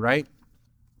security, right?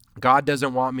 God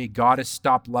doesn't want me. God has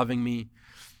stopped loving me.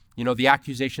 You know, the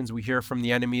accusations we hear from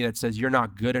the enemy that says you're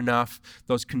not good enough,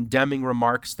 those condemning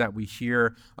remarks that we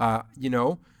hear,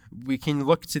 we can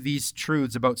look to these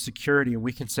truths about security and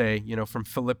we can say, from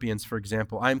Philippians, for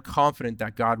example, I'm confident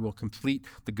that God will complete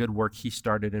the good work He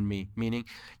started in me. Meaning,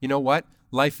 you know what?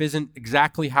 Life isn't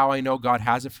exactly how I know God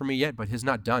has it for me yet, but He's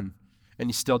not done. And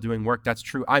He's still doing work. That's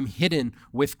true. I'm hidden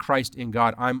with Christ in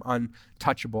God. I'm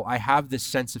untouchable. I have this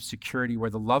sense of security where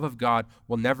the love of God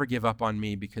will never give up on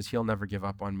me because He'll never give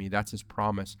up on me. That's His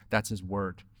promise. That's His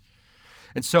word.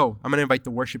 And so I'm going to invite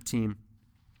the worship team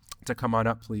to come on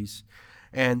up, please.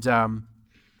 And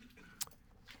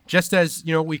just as,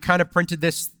 we kind of printed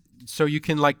this so you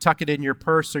can tuck it in your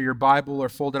purse or your Bible or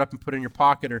fold it up and put it in your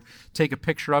pocket or take a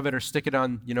picture of it or stick it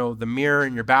on, the mirror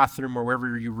in your bathroom or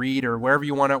wherever you read or wherever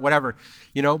you want to, whatever,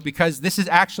 because this is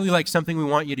actually something we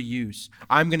want you to use.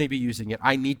 I'm going to be using it.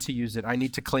 I need to use it. I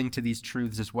need to cling to these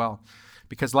truths as well.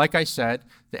 Because like I said,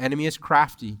 the enemy is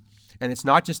crafty and it's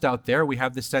not just out there. We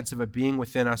have this sense of it being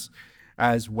within us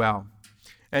as well.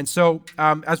 And so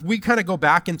as we kind of go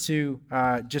back into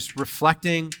just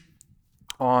reflecting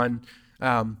on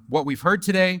what we've heard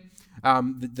today,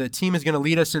 the team is going to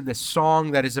lead us in this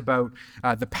song that is about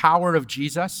the power of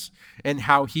Jesus and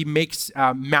how He makes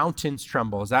mountains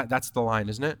tremble. That's the line,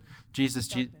 isn't it?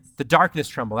 The darkness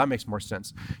tremble. That makes more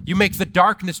sense. You make the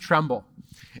darkness tremble.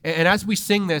 And as we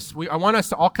sing this, I want us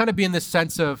to all kind of be in this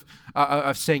sense of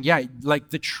saying,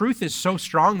 the truth is so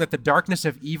strong that the darkness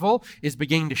of evil is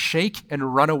beginning to shake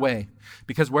and run away.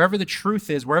 Because wherever the truth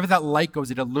is, wherever that light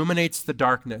goes, it illuminates the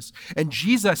darkness. And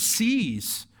Jesus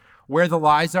sees where the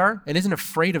lies are and isn't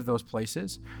afraid of those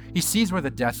places. He sees where the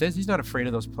death is. He's not afraid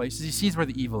of those places. He sees where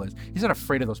the evil is. He's not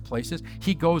afraid of those places.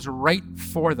 He goes right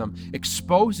for them,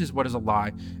 exposes what is a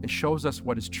lie, and shows us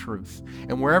what is truth.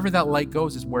 And wherever that light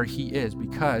goes is where He is,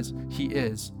 because He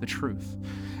is the truth.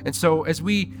 And so as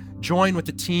we join with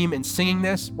the team in singing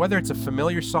this, whether it's a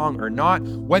familiar song or not,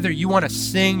 whether you want to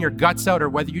sing your guts out or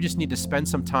whether you just need to spend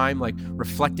some time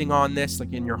reflecting on this,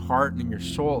 in your heart and in your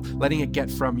soul, letting it get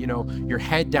from, your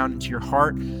head down into your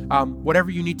heart,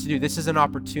 whatever you need to do, this is an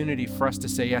opportunity for us to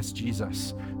say, yes,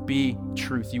 Jesus, be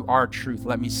truth. You are truth.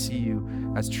 Let me see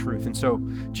you as truth. And so,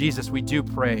 Jesus, we do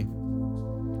pray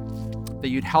that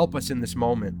you'd help us in this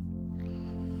moment.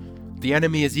 The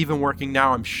enemy is even working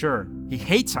now, I'm sure. He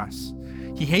hates us.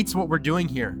 He hates what we're doing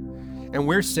here. And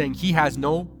we're saying He has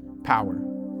no power.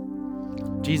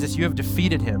 Jesus, you have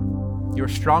defeated him. You are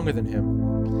stronger than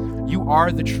him. You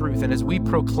are the truth. And as we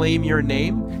proclaim your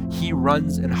name, he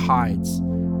runs and hides.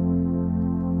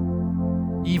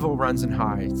 Evil runs and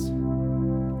hides.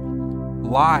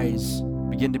 Lies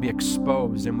begin to be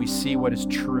exposed and we see what is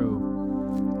true.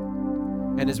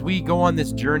 And as we go on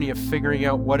this journey of figuring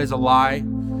out what is a lie,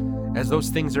 as those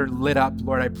things are lit up,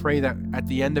 Lord, I pray that at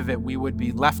the end of it, we would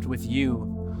be left with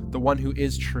you, the one who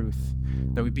is truth,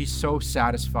 that we'd be so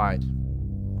satisfied.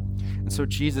 And so,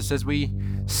 Jesus, as we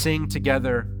sing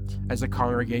together as a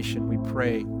congregation, we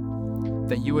pray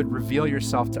that you would reveal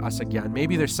yourself to us again.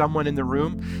 Maybe there's someone in the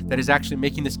room that is actually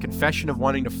making this confession of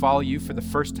wanting to follow you for the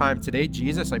first time today.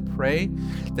 Jesus, I pray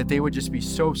that they would just be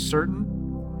so certain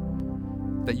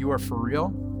that you are for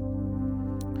real,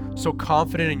 so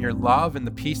confident in your love and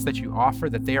the peace that you offer,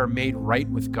 that they are made right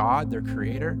with God, their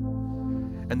Creator,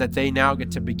 and that they now get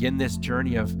to begin this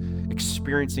journey of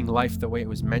experiencing life the way it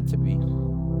was meant to be.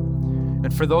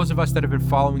 And for those of us that have been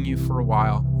following you for a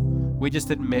while, we just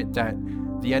admit that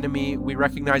The enemy, we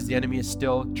recognize the enemy is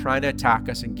still trying to attack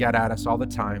us and get at us all the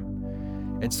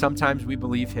time. And sometimes we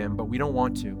believe him, but we don't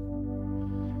want to.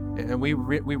 And we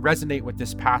resonate with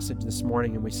this passage this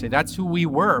morning, and we say, that's who we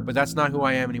were, but that's not who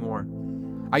I am anymore.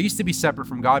 I used to be separate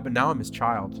from God, but now I'm his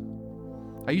child.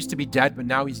 I used to be dead, but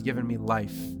now he's given me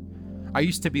life. I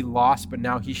used to be lost, but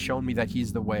now he's shown me that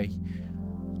he's the way.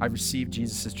 I've received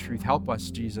Jesus' truth. Help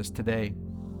us, Jesus, today.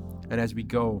 And as we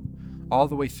go all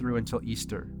the way through until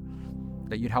Easter,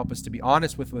 that you'd help us to be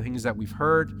honest with the things that we've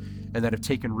heard and that have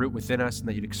taken root within us, and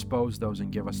that you'd expose those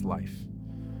and give us life.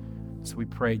 So we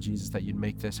pray, Jesus, that you'd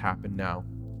make this happen now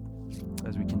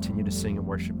as we continue to sing and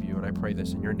worship you. And I pray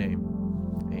this in your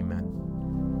name. Amen.